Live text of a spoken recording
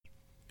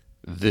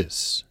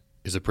This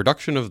is a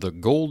production of the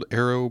Gold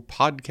Arrow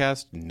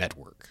Podcast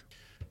Network.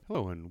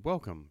 Hello and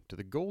welcome to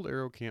the Gold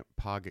Arrow Camp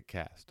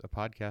Podcast, a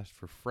podcast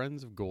for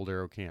friends of Gold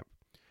Arrow Camp.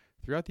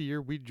 Throughout the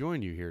year, we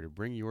join you here to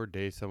bring your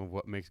day some of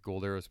what makes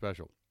Gold Arrow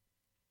special.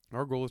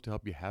 Our goal is to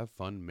help you have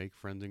fun, make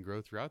friends, and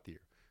grow throughout the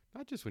year,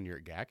 not just when you're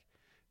at GAC.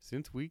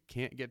 Since we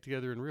can't get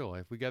together in real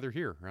life, we gather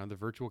here around the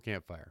virtual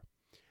campfire.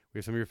 We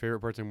have some of your favorite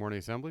parts of morning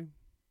assembly,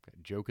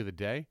 got joke of the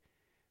day.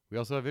 We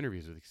also have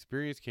interviews with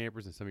experienced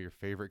campers and some of your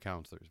favorite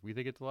counselors. We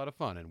think it's a lot of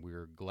fun, and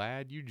we're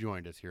glad you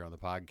joined us here on the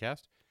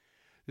podcast.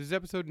 This is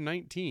episode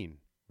 19.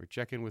 We're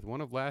checking with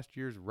one of last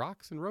year's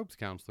Rocks and Ropes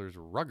counselors,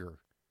 Rugger.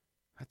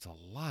 That's a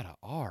lot of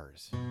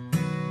R's.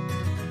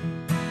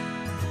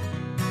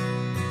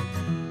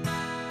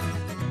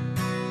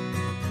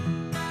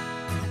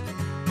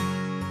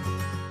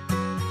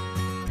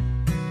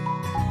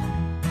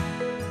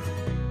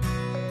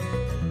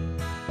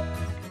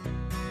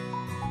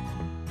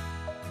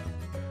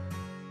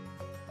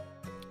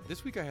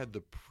 This week I had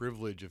the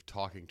privilege of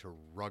talking to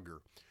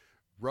Rugger.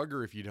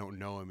 Rugger, if you don't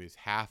know him, is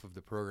half of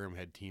the program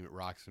head team at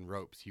Rocks and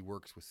Ropes. He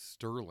works with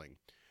Sterling.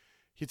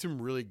 He had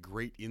some really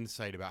great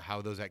insight about how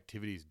those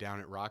activities down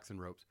at Rocks and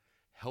Ropes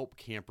help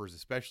campers,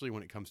 especially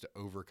when it comes to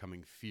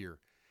overcoming fear.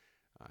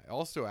 I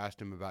also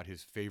asked him about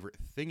his favorite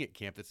thing at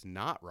camp that's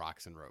not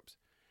Rocks and Ropes.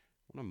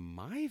 One of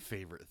my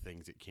favorite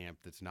things at camp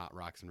that's not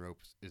Rocks and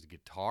Ropes is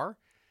guitar.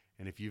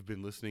 And if you've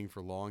been listening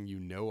for long, you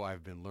know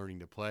I've been learning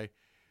to play.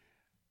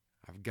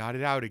 I've got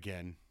it out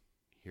again.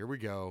 Here we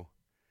go.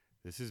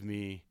 This is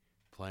me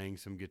playing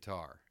some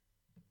guitar.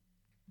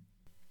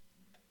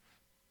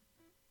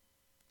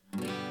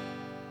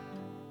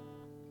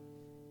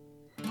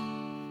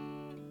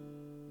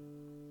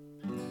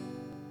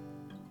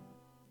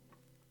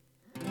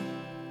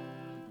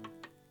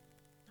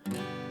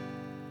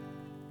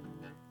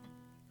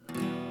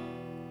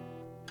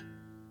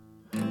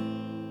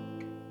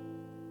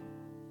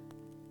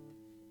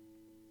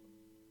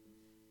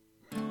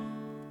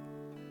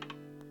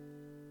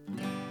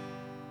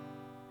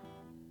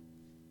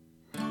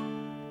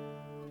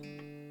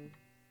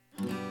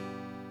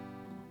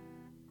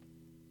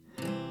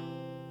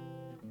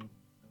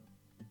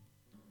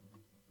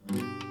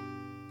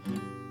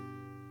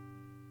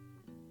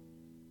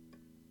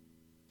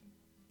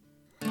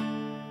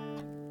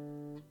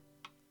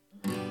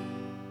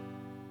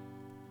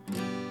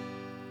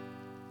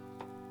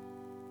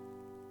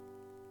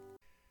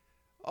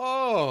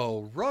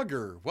 Oh,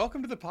 Rugger,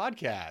 welcome to the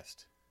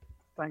podcast.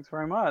 Thanks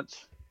very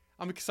much.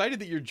 I'm excited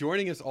that you're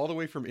joining us all the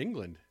way from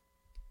England.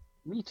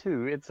 Me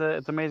too. It's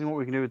amazing what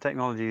we can do with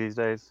technology these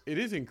days. It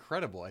is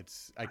incredible.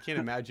 I can't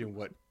imagine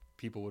what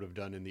people would have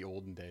done in the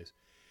olden days.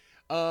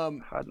 I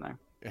don't know.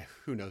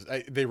 Who knows?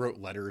 They wrote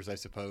letters, I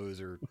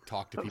suppose, or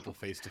talked to people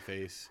face to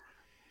face.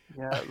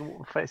 Yeah,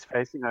 face to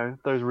face.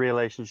 Those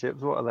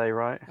relationships. What are they,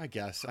 right? I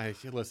guess.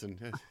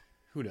 Listen.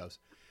 Who knows?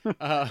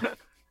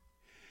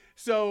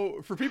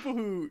 So, for people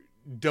who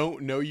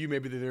don't know you,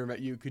 maybe they've never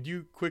met you, could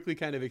you quickly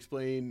kind of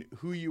explain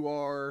who you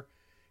are,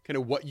 kind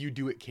of what you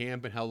do at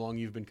camp, and how long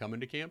you've been coming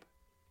to camp?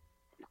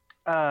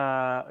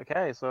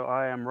 Okay, so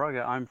I am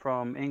Rugger. I'm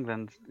from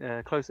England,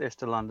 close-ish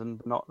to London,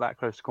 but not that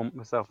close to call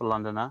myself a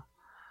Londoner.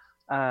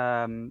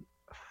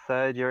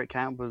 Third year at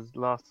camp was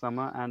last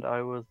summer, and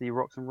I was the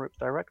Rocks and Ropes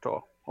director,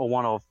 or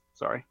one of,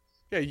 sorry.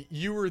 Yeah,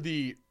 you were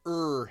the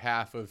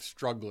half of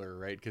Struggler,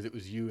 right? Because it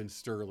was you and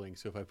Sterling.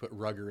 So if I put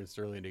Rugger and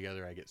Sterling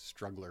together, I get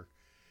Struggler.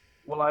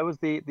 Well, I was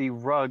the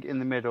rug in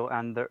the middle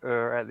and the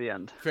at the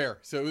end. Fair.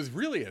 So it was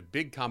really a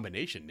big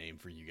combination name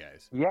for you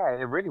guys. Yeah,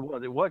 it really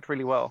was. It worked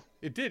really well.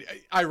 It did.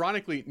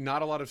 Ironically,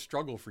 not a lot of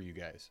struggle for you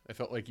guys. I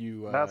felt like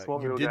you That's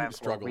what you we didn't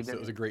struggle, so it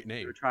was a great name.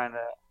 We were trying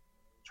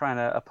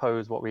to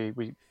oppose what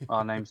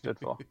our name stood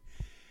for.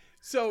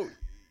 So,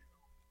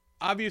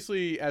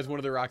 obviously, as one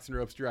of the Rocks and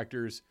Ropes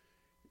directors,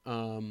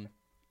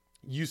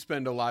 you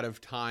spend a lot of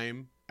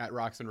time at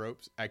Rocks and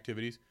Ropes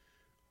activities.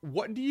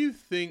 What do you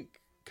think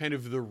kind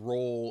of the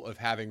role of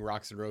having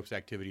Rocks and Ropes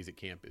activities at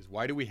camp is?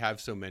 Why do we have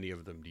so many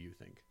of them, do you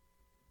think?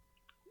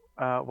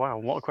 Wow,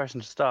 what a question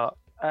to start.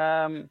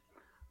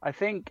 I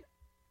think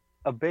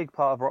a big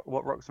part of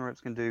what Rocks and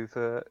Ropes can do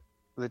for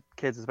the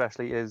kids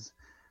especially is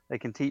they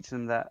can teach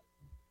them that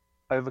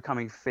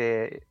overcoming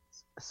fears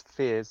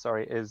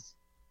is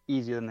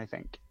easier than they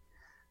think.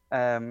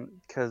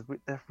 Because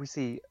we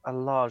see a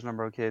large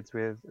number of kids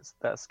that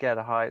are scared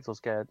of heights or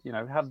scared,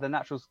 have the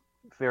natural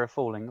fear of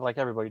falling, like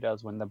everybody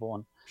does when they're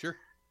born. Sure.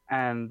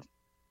 And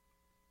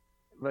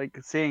like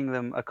seeing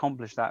them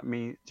accomplish that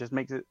just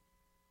makes it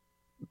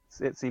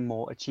seem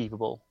more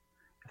achievable,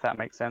 if that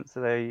makes sense.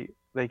 So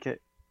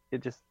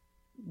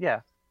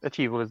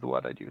achievable is the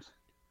word I'd use.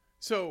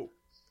 So,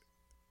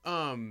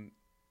 do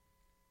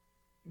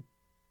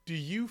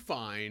you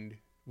find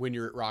when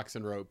you're at Rocks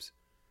and Ropes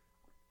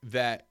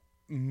that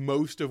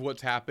most of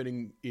what's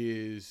happening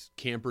is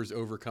campers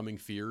overcoming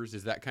fears?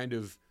 Is that kind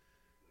of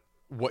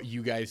what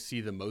you guys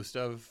see the most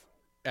of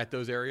at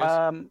those areas?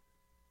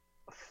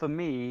 For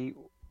me,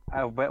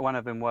 when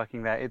I've been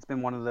working there, it's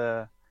been one of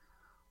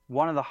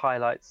one of the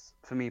highlights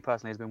for me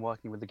personally has been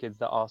working with the kids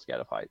that are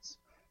scared of heights,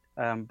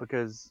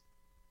 because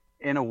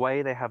in a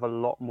way they have a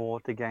lot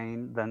more to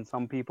gain than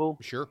some people.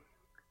 Sure.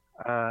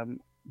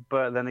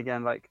 But then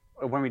again, like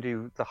when we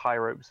do the high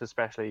ropes,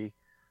 especially,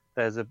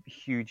 there's a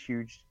huge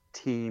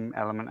team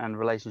element and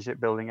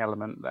relationship building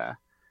element there,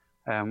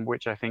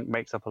 which I think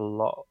makes up a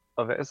lot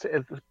of it.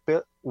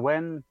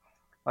 When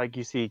like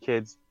you see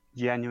kids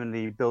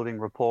genuinely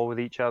building rapport with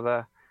each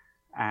other,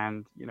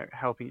 and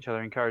helping each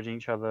other, encouraging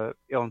each other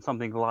on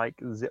something like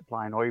zip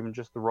line or even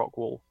just the rock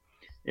wall,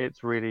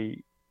 it's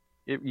really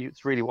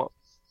what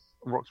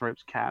Rocks and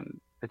Ropes can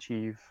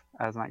achieve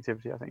as an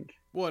activity, I think.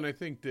 Well, and I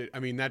think that, I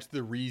mean, that's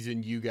the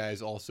reason you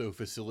guys also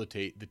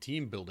facilitate the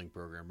team building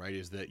program, right?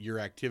 Is that your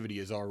activity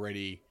is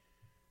already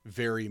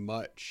very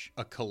much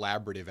a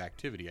collaborative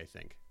activity, I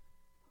think.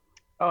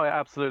 Oh, yeah,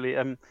 absolutely.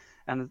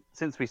 And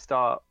since we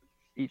start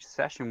each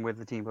session with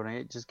the team building,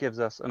 it just gives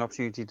us an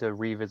opportunity to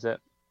revisit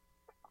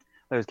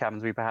those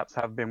cabins we perhaps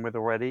have been with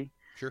already.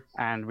 Sure.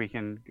 And we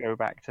can go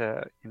back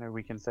to,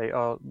 we can say,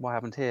 oh, what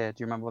happened here?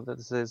 Do you remember what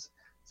this is?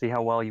 See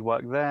how well you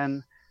worked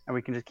then. And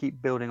we can just keep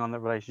building on the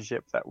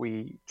relationship that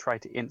we try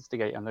to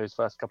instigate in those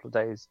first couple of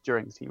days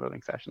during the team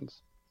building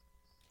sessions.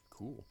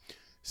 Cool.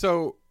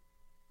 So,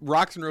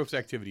 Rocks and Ropes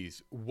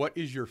activities. What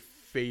is your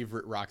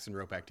favorite Rocks and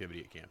Rope activity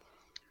at camp?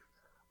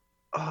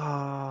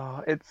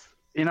 It's,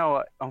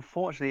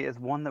 unfortunately, it's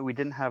one that we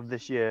didn't have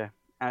this year,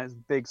 and it's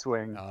Big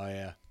Swing. Oh,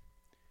 yeah.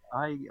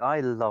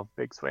 I love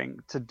Big Swing.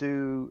 To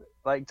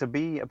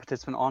be a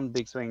participant on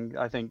Big Swing,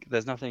 I think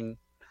there's nothing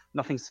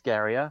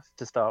scarier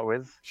to start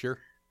with. Sure.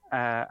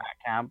 At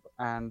camp,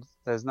 and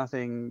there's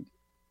nothing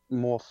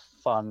more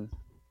fun,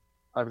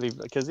 I believe,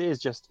 because it is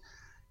just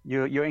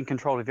you're in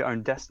control of your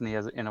own destiny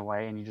in a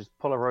way, and you just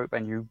pull a rope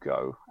and you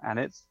go, and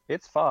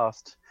it's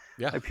fast.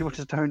 Yeah. Like, people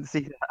just don't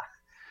see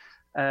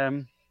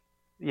that.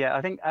 Yeah,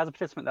 I think as a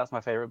participant that's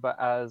my favorite, but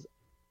as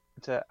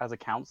a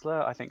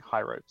counselor, I think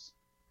high ropes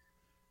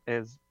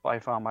is by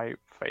far my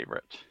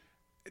favorite,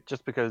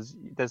 just because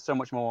there's so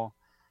much more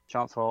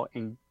chance for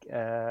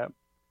a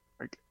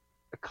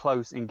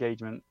close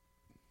engagement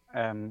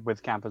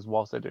with campers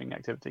whilst they're doing the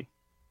activity.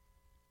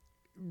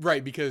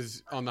 Right,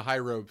 because on the high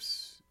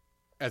ropes,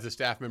 as a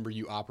staff member,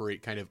 you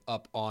operate kind of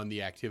up on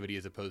the activity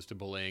as opposed to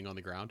belaying on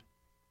the ground.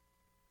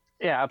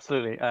 Yeah,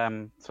 absolutely.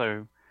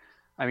 So,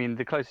 I mean,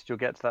 the closest you'll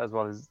get to that as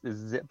well is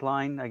zip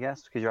line, I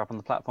guess, because you're up on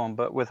the platform.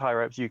 But with high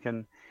ropes, you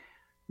can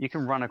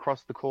run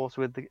across the course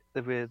with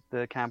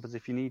the campers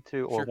if you need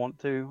to or Sure. want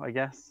to, I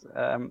guess.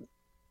 And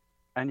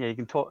yeah, you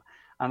can talk,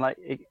 and like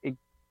it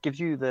gives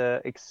you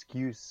the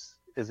excuse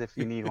as if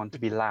you need one to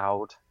be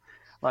loud.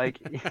 Like,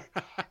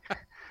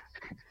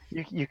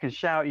 you can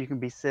shout, you can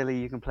be silly,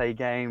 you can play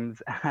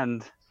games,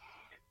 and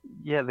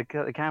yeah, the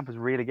campers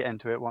really get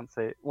into it once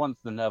the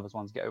nervous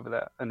ones get over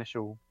that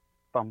initial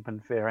bump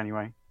and fear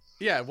anyway.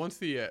 Yeah,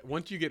 once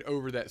you get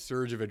over that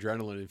surge of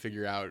adrenaline and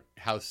figure out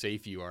how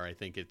safe you are, I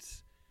think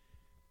it's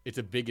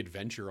a big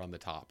adventure on the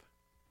top.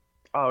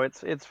 Oh,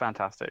 it's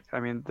fantastic.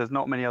 I mean, there's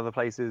not many other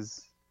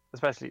places,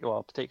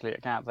 particularly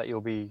at camp, that you'll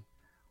be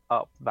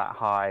up that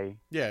high.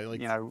 Yeah, like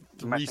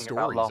 3 messing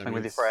stories. about, laughing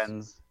with your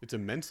friends. It's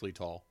immensely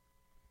tall.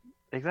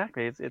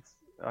 Exactly. It's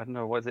I don't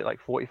know, what is it, like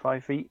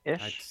 45 feet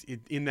ish?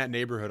 In that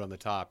neighborhood on the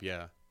top,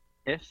 yeah.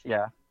 Ish,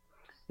 yeah.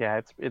 Yeah,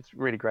 it's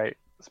really great,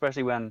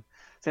 especially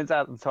since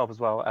at the top as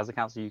well, as a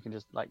counselor, you can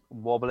just like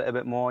wobble it a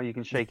bit more, you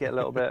can shake it a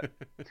little bit.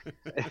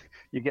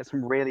 You get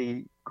some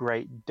really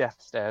great death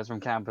stares from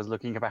campers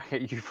looking back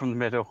at you from the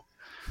middle.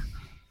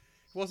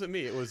 It wasn't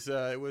me. It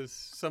was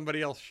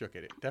somebody else shook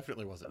it. It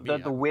definitely wasn't me.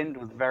 The wind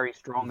was very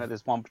strong at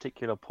this one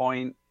particular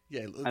point.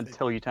 Yeah,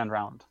 until you turned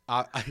around.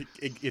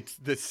 It's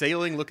the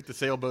sailing. Look at the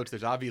sailboats.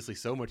 There's obviously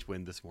so much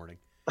wind this morning.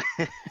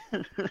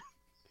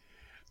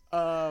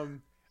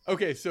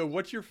 Okay, so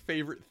what's your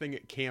favorite thing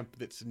at camp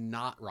that's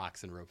not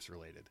Rocks and Ropes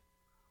related?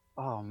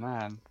 Oh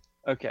man.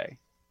 Okay.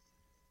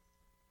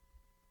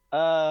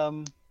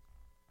 I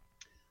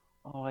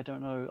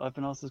don't know. I've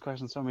been asked this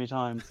question so many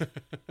times.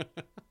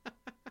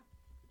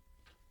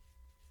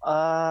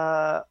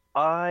 I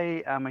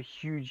am a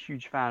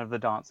huge fan of the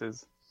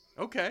dances.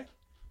 Okay.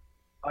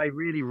 I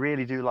really,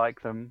 really do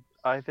like them.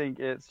 I think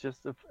it's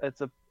just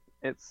it's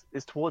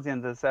towards the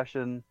end of the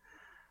session.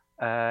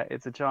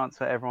 It's a chance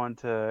for everyone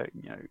to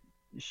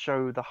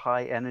show the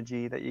high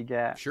energy that you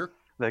get. Sure.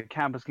 The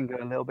campers can go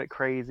a little bit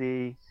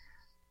crazy.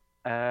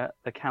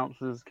 The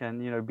counselors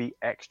can be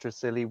extra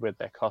silly with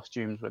their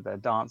costumes, with their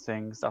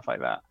dancing, stuff like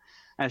that.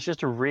 And it's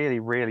just a really,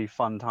 really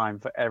fun time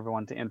for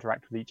everyone to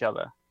interact with each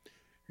other.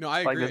 No,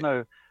 I agree.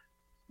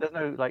 There's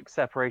no like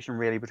separation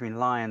really between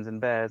lions and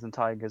bears and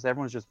tigers.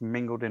 Everyone's just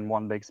mingled in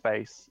one big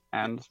space,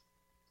 and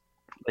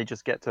they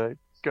just get to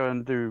go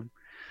and do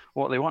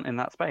what they want in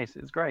that space.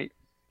 It's great.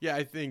 Yeah,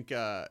 I think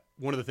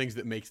one of the things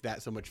that makes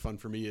that so much fun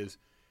for me is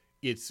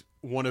it's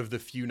one of the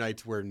few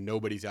nights where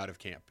nobody's out of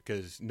camp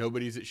because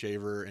nobody's at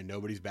Shaver and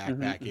nobody's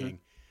backpacking.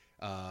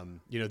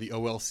 The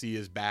OLC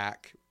is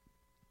back.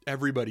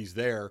 Everybody's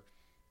there.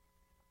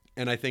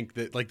 And I think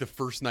that like the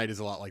first night is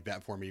a lot like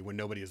that for me when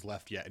nobody has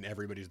left yet and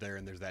everybody's there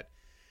and there's that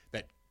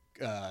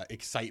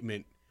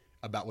excitement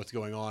about what's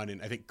going on.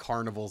 And I think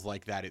carnivals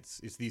like that, it's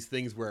these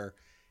things where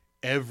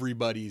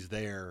everybody's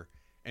there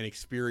and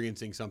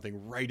experiencing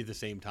something right at the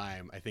same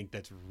time. I think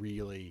that's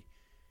really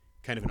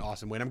kind of an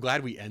awesome way. And I'm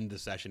glad we end the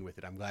session with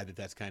it. I'm glad that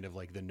that's kind of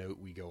like the note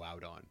we go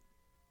out on.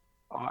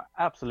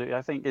 Absolutely.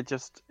 I think it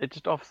just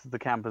offers the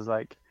campers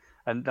like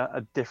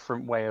a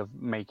different way of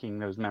making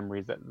those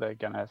memories that they're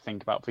gonna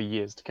think about for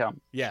years to come.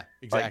 Yeah,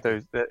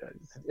 exactly. Like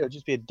it'll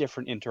just be a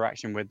different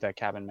interaction with their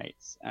cabin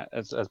mates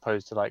as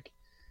opposed to like,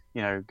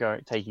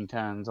 taking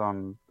turns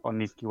on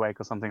Niski Wake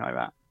or something like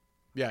that.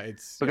 Yeah,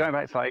 But going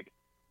back to like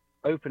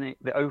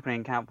the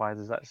opening campfires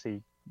is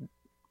actually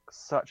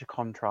such a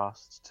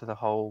contrast to the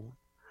whole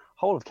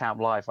of camp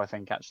life, I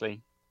think,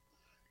 actually,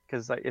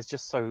 because like it's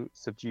just so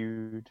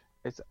subdued.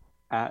 It's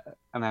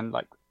and then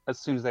like as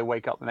soon as they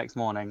wake up the next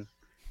morning,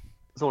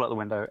 it's all out the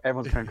window.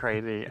 Everyone's going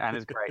crazy, and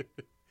it's great.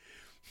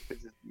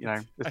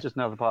 It's just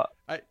another part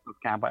of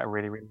camp I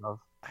really, really love.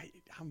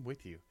 I'm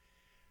with you.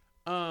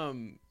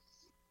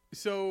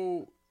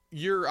 So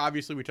you're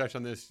obviously, we touched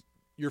on this,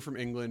 you're from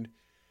England.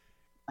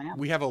 I am.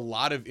 We have a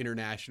lot of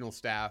international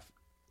staff.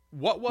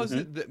 What was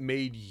it that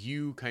made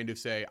you kind of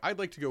say, I'd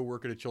like to go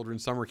work at a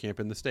children's summer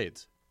camp in the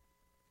States?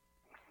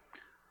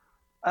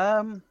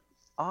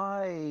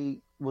 I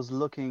was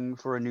looking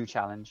for a new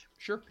challenge.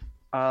 Sure.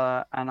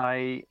 And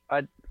I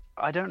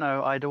don't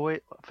know.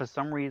 For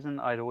some reason,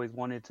 I'd always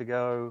wanted to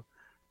go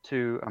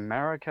to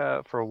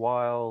America for a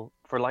while,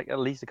 for like at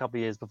least a couple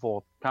of years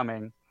before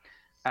coming.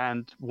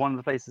 And one of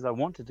the places I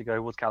wanted to go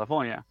was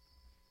California.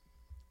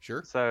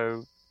 Sure.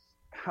 So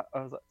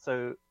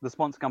the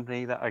sponsor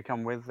company that I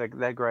come with,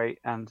 they're great.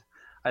 And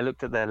I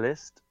looked at their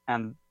list,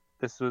 and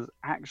this was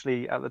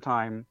actually at the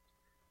time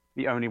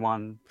the only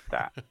one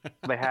that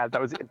they had that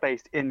was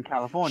based in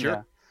California.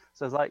 Sure.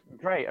 So I was like,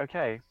 great,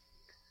 okay.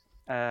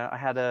 I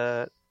had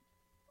a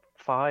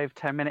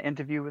 5-10 minute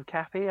interview with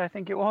Cappy, I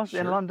think it was,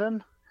 in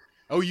London.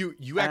 Oh,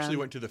 you actually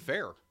went to the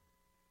fair?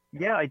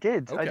 Yeah, I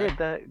did. Okay. I did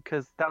that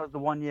because that was the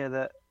one year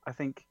that I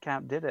think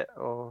Camp did it.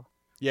 Or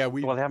yeah,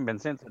 they haven't been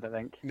since, I don't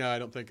think. No, I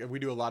don't think. We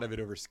do a lot of it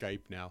over Skype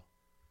now.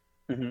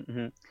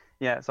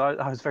 Yeah, so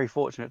I was very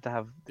fortunate to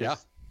have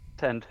this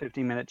 10 to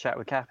 15 minute chat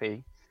with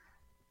Cappy,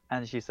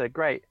 and she said,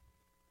 great,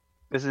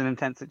 this is an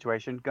intense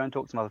situation, go and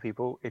talk to some other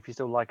people. If you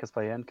still like us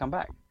by the end, come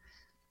back.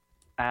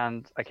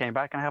 And I came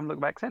back, and I haven't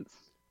looked back since.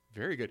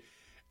 Very good.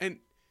 And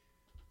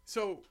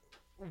so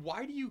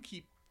why do you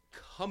keep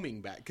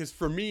coming back? Because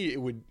for me,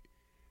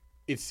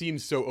 it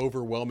seems so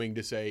overwhelming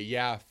to say,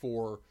 yeah,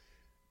 for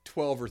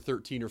 12 or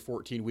 13 or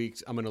 14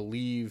 weeks, I'm going to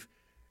leave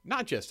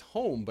not just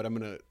home, but I'm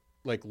going to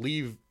like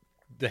leave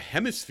the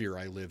hemisphere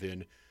I live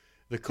in,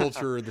 the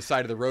culture, the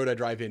side of the road I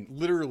drive in,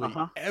 literally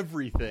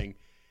everything,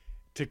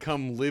 to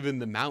come live in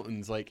the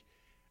mountains. Like,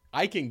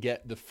 I can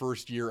get the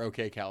first year,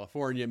 okay,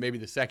 California, maybe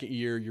the second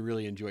year you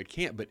really enjoyed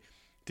camp, but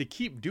to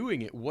keep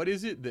doing it, what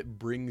is it that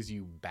brings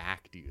you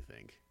back, do you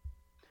think?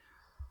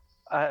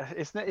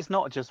 It's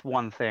not just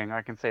one thing,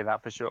 I can say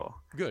that for sure.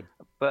 Good.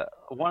 But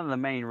one of the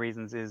main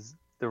reasons is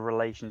the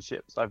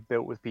relationships I've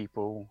built with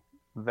people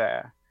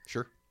there.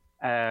 Sure.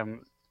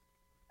 And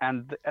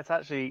it's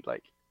actually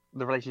like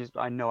the relationships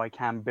I know I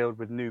can build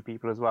with new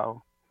people as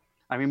well.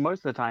 I mean, most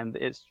of the time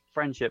it's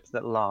friendships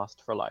that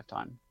last for a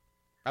lifetime.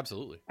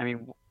 Absolutely. I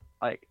mean,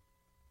 like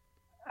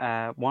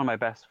one of my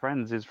best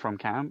friends is from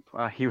camp.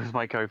 He was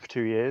my co for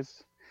 2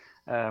 years.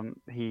 I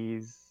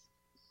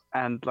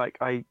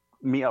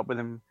meet up with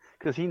him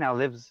because he now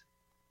lives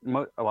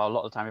a lot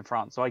of the time in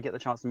France, so I get the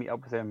chance to meet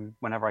up with him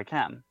whenever I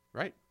can.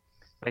 Right.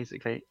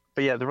 Basically,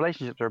 but yeah, the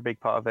relationships are a big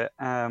part of it.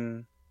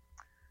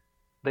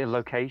 The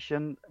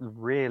location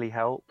really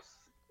helps.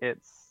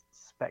 It's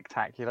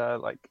spectacular,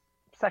 like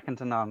second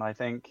to none, I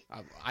think.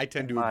 I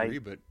tend to agree,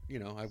 but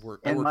I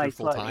work here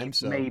full time,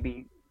 so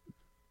maybe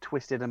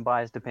twisted and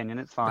biased opinion,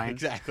 it's fine.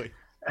 Exactly.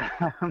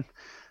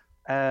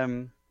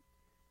 And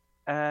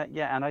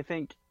I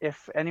think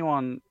if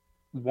anyone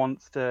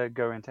wants to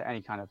go into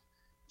any kind of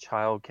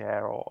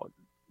childcare or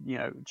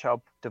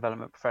child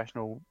development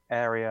professional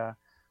area,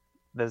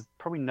 there's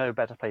probably no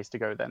better place to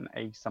go than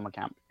a summer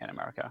camp in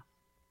America.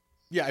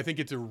 Yeah, I think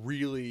it's a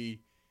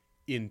really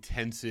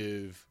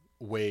intensive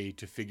way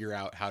to figure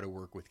out how to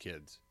work with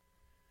kids.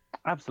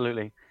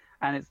 Absolutely.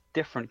 And it's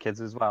different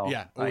kids as well.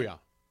 Yeah.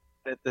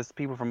 There's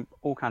people from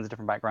all kinds of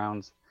different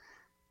backgrounds,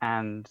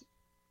 and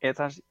it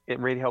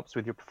really helps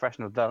with your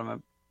professional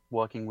development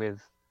working with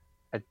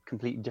a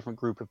completely different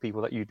group of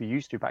people that you'd be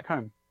used to back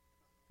home.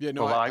 Yeah,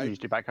 no, I'm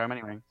used to back home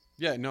anyway.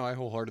 Yeah, no, I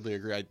wholeheartedly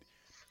agree.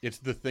 It's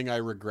the thing I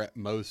regret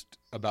most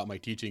about my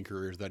teaching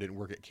career is that I didn't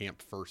work at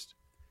camp first.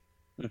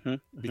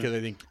 Because I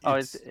think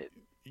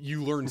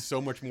you learn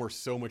so much more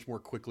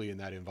quickly in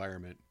that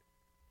environment.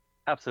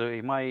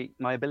 Absolutely. My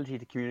ability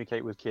to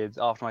communicate with kids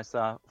after my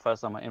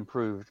first summer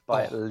improved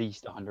by at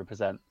least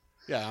 100%.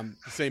 Yeah, I'm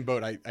the same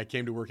boat. I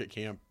came to work at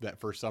camp that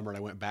first summer, and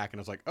I went back and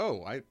I was like,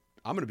 oh, I'm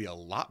going to be a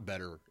lot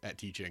better at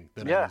teaching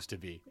than I used to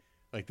be.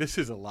 Like, this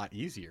is a lot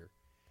easier.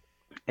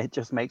 It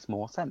just makes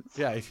more sense.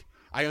 Yeah,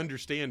 I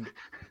understand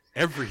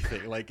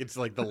everything. Like, it's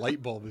like the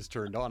light bulb is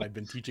turned on. I've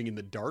been teaching in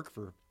the dark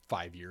for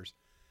 5 years.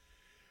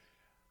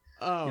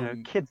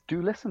 Kids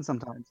do listen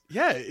sometimes.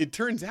 Yeah, it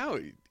turns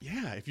out,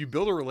 if you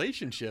build a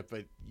relationship,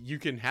 you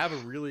can have a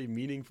really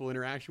meaningful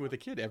interaction with a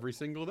kid every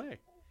single day.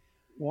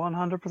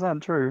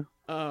 100% true.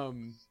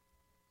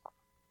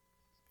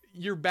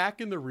 You're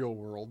back in the real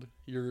world.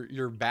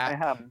 You're back I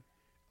have.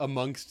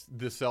 amongst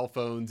the cell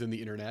phones and the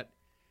internet.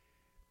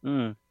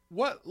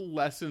 What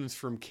lessons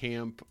from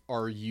camp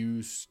are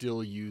you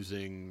still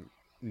using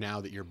now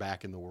that you're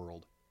back in the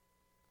world?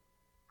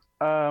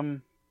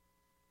 I'm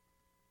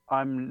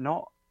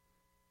not.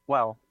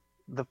 Well,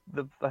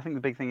 I think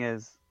the big thing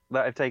is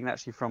that I've taken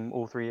actually from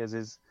all 3 years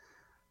is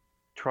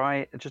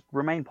just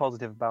remain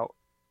positive about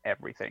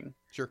everything.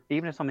 Sure.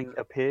 Even if something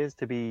appears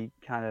to be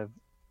kind of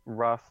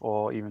rough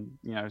or even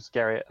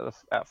scary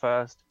at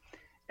first,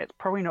 it's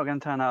probably not going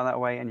to turn out that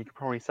way, and you can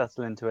probably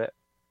settle into it,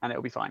 and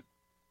it'll be fine.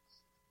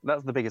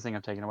 That's the biggest thing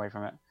I've taken away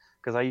from it,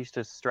 because I used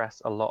to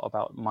stress a lot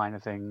about minor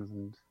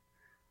things,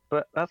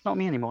 but that's not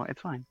me anymore.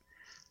 It's fine.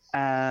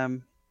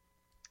 And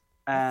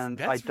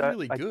that's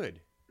really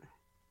good.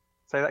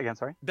 Say that again,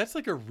 sorry. That's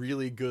like a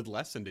really good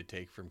lesson to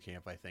take from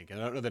camp, I think. And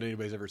I don't know that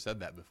anybody's ever said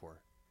that before.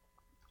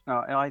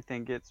 No, I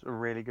think it's a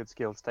really good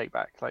skill to take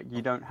back. Like,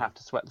 you don't have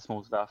to sweat the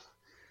small stuff.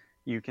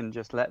 You can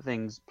just let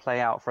things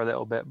play out for a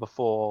little bit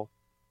before,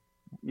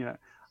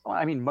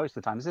 I mean, most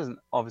of the time, this isn't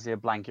obviously a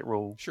blanket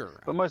rule.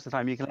 Sure. But most of the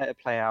time, you can let it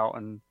play out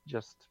and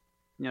just,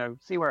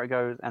 see where it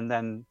goes and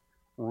then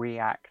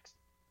react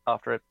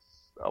after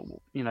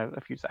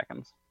a few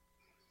seconds.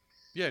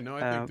 Yeah, no,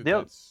 I think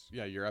that's,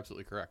 you're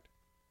absolutely correct.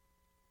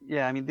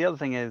 Yeah, I mean, the other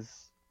thing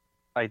is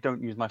I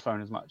don't use my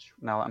phone as much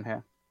now that I'm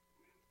here.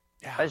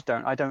 Yeah. I just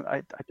don't. I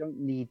don't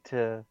need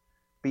to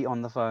be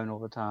on the phone all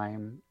the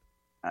time.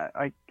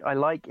 I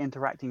like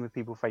interacting with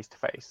people face to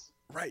face.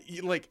 Right.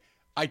 Like,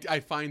 I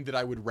find that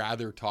I would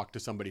rather talk to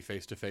somebody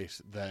face to face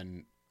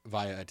than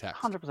via a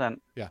text. 100%.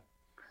 Yeah.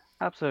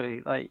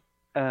 Absolutely. Like,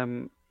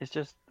 it's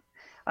just,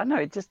 I don't know,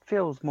 it just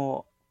feels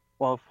more,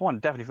 well, for one,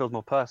 it definitely feels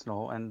more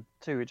personal, and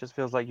 2, it just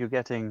feels like you're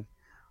getting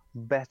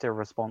better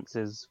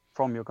responses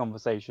from your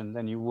conversation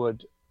than you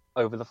would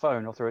over the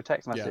phone or through a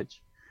text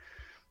message.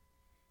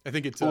 I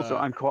think it's also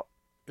I'm quite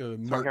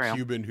Mark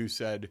Cuban who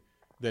said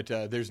that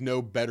there's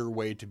no better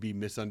way to be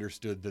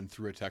misunderstood than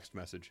through a text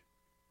message.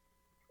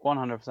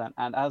 100%.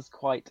 And as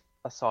quite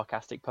a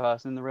sarcastic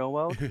person in the real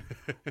world,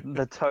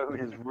 the tone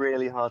is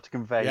really hard to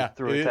convey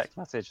through a text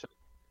message.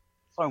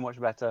 So much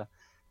better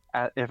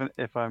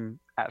if I'm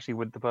actually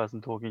with the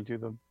person talking to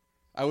them.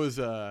 I was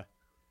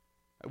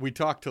we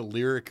talked to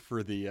Lyric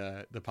for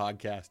the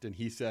podcast, and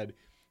he said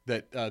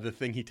that the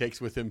thing he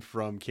takes with him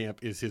from camp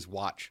is his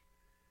watch.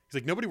 He's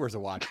like, nobody wears a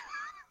watch.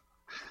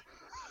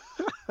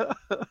 I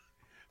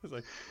was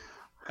like,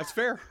 that's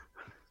fair.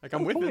 Like,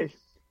 I'm with it.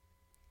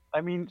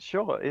 I mean,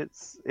 sure,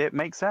 it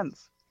makes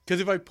sense. Because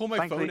if I pull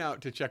my phone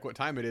out to check what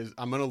time it is,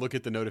 I'm going to look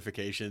at the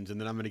notifications,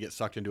 and then I'm going to get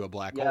sucked into a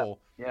black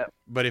hole. Yeah.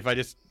 But if I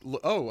just,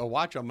 a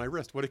watch on my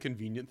wrist, what a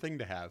convenient thing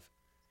to have.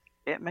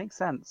 It makes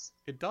sense.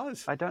 It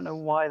does. I don't know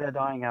why they're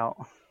dying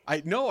out.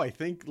 I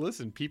think,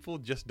 listen, people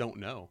just don't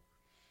know.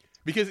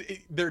 Because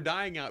they're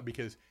dying out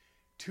because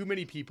too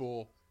many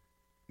people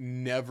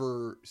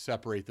never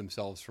separate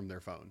themselves from their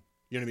phone.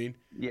 You know what I mean?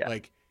 Yeah.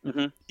 Like,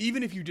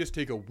 even if you just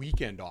take a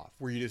weekend off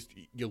where you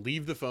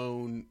leave the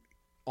phone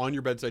on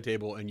your bedside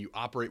table and you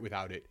operate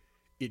without it,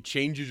 it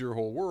changes your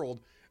whole world.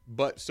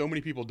 But so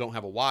many people don't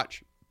have a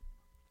watch,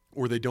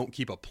 or they don't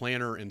keep a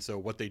planner. And so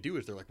what they do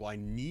is they're like, well, I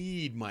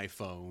need my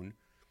phone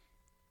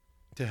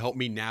to help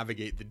me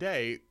navigate the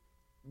day.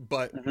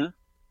 But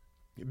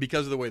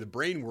because of the way the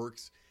brain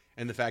works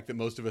and the fact that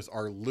most of us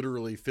are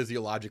literally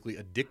physiologically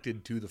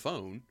addicted to the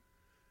phone,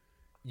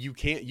 you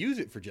can't use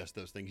it for just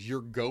those things. You're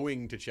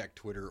going to check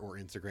Twitter or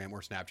Instagram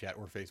or Snapchat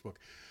or Facebook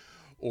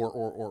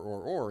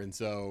or. And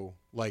so,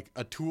 like,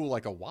 a tool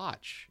like a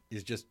watch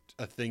is just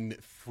a thing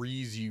that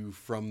frees you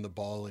from the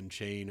ball and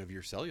chain of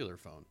your cellular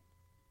phone.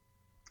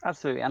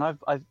 Absolutely. And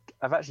I've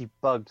actually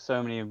bugged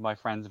so many of my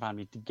friends and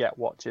family to get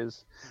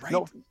watches. Right.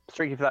 Not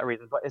strictly for that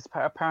reason, but it's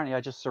apparently I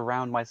just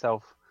surround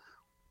myself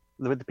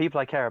with the people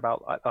I care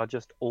about are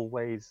just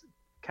always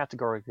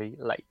categorically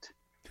late.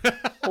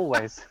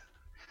 Always.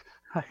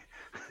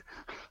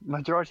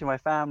 Majority of my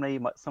family,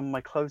 some of my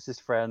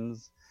closest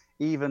friends,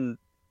 even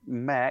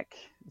Mech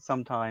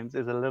sometimes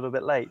is a little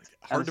bit late.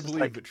 Hard to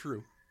believe, but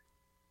true.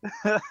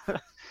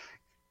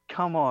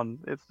 Come on,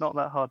 it's not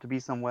that hard to be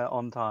somewhere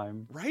on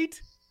time.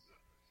 Right?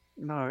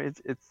 No,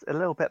 it's a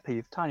little pet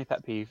peeve, tiny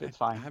pet peeve. It's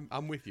fine.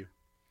 I'm with you.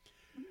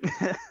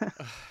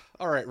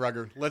 All right,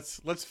 Rugger,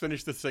 let's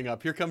finish this thing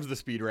up. Here comes the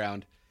speed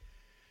round.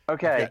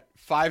 Okay.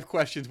 5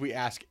 questions we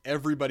ask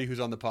everybody who's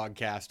on the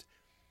podcast.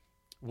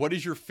 What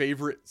is your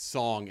favorite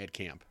song at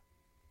camp?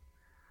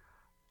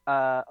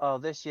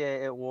 This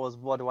year it was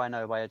 "What Do I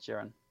Know" by Ed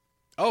Sheeran.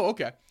 Oh,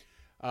 okay.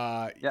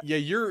 Yeah,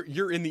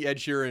 you're in the Ed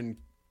Sheeran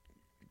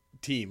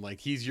team. Like,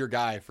 he's your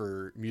guy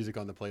for music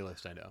on the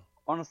playlist, I know.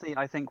 Honestly,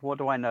 I think "What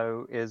Do I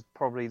Know" is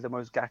probably the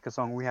most Gakka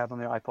song we had on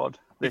the iPod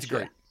this year.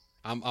 Great.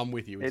 I'm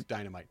with you. It's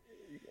dynamite.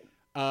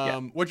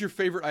 What's your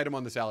favorite item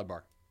on the salad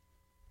bar?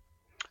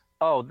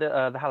 Oh, the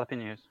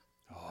jalapenos.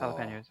 Oh,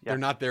 Jalapenos. Yeah, they're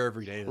not there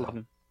every day love though.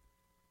 them.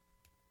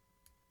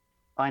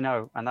 I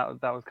know, and that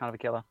was kind of a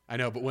killer. I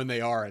know, but when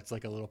they are, it's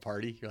like a little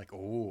party. You're like,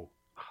 oh,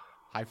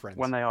 hi friends.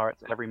 When they are,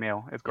 it's every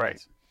meal. It's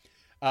great.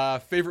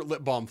 Favorite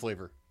lip balm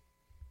flavor?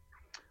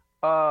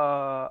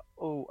 Oh,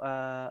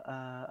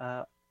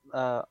 I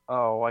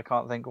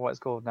can't think of what it's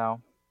called now.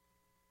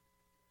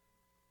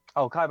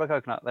 Oh, Kaiba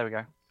coconut. There we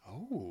go.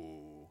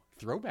 Oh,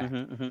 throwback.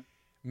 Mm-hmm.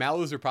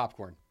 Mallows or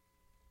popcorn?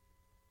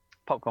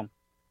 Popcorn.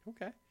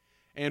 Okay.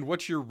 And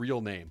what's your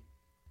real name?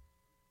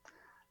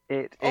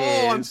 It Oh,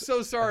 is. I'm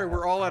so sorry.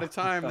 We're all out of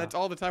time. That's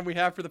all the time we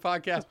have for the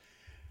podcast.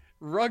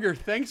 Rugger,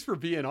 thanks for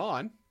being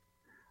on.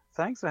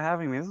 Thanks for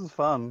having me. This is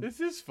fun. This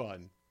is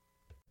fun.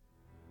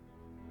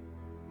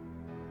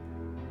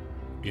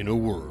 In a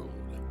world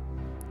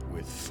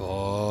with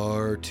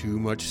far too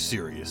much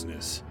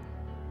seriousness,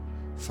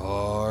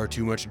 far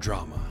too much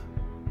drama,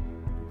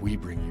 we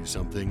bring you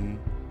something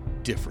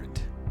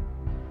different.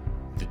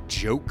 The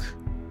joke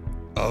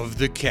of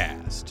the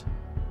cast.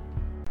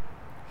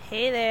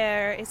 Hey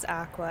there, it's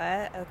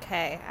Aqua.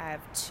 Okay, I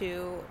have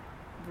two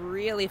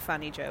really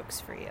funny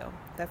jokes for you.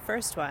 The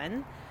first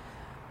one,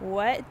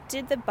 what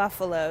did the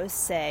buffalo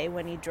say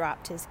when he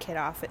dropped his kid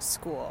off at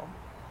school?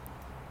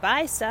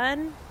 Bye,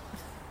 son.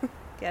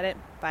 Get it?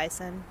 Bye,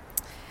 son.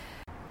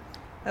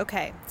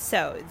 Okay,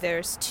 so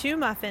there's two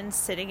muffins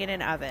sitting in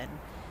an oven.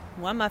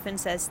 One muffin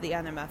says to the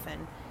other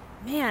muffin,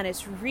 man,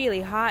 it's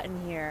really hot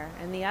in here.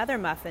 And the other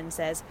muffin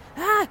says,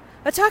 ah,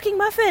 a talking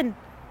muffin!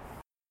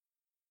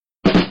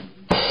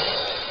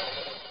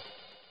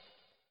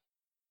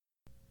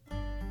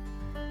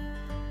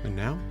 And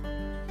now,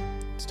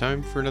 it's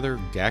time for another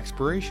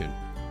Gaxpiration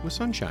with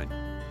Sunshine.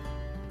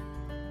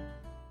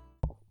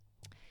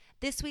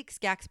 This week's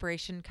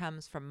Gaxpiration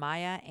comes from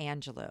Maya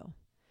Angelou.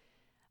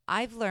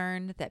 I've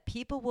learned that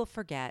people will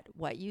forget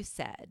what you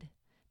said.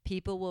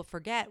 People will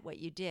forget what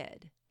you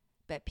did.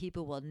 But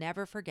people will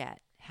never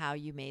forget how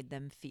you made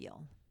them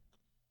feel.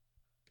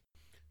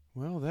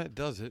 Well, that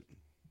does it.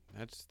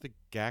 That's the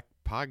GAC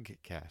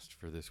podcast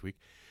for this week.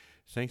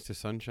 Thanks to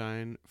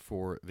Sunshine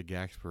for the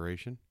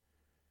Gaxpiration.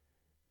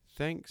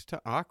 Thanks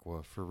to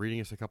Aqua for reading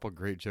us a couple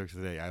great jokes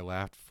today. I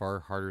laughed far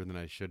harder than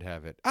I should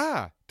have at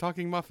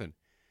Talking Muffin.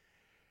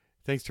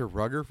 Thanks to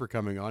Rugger for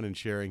coming on and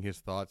sharing his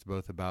thoughts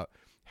both about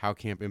how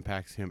camp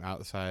impacts him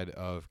outside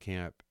of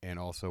camp and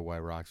also why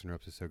Rocks and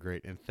Ropes is so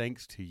great. And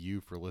thanks to you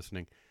for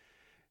listening.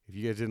 If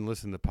you guys didn't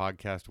listen, the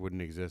podcast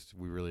wouldn't exist.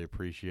 We really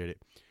appreciate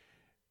it.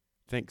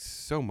 Thanks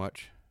so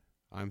much.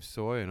 I'm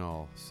Soy, and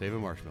I'll save a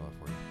marshmallow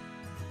for you.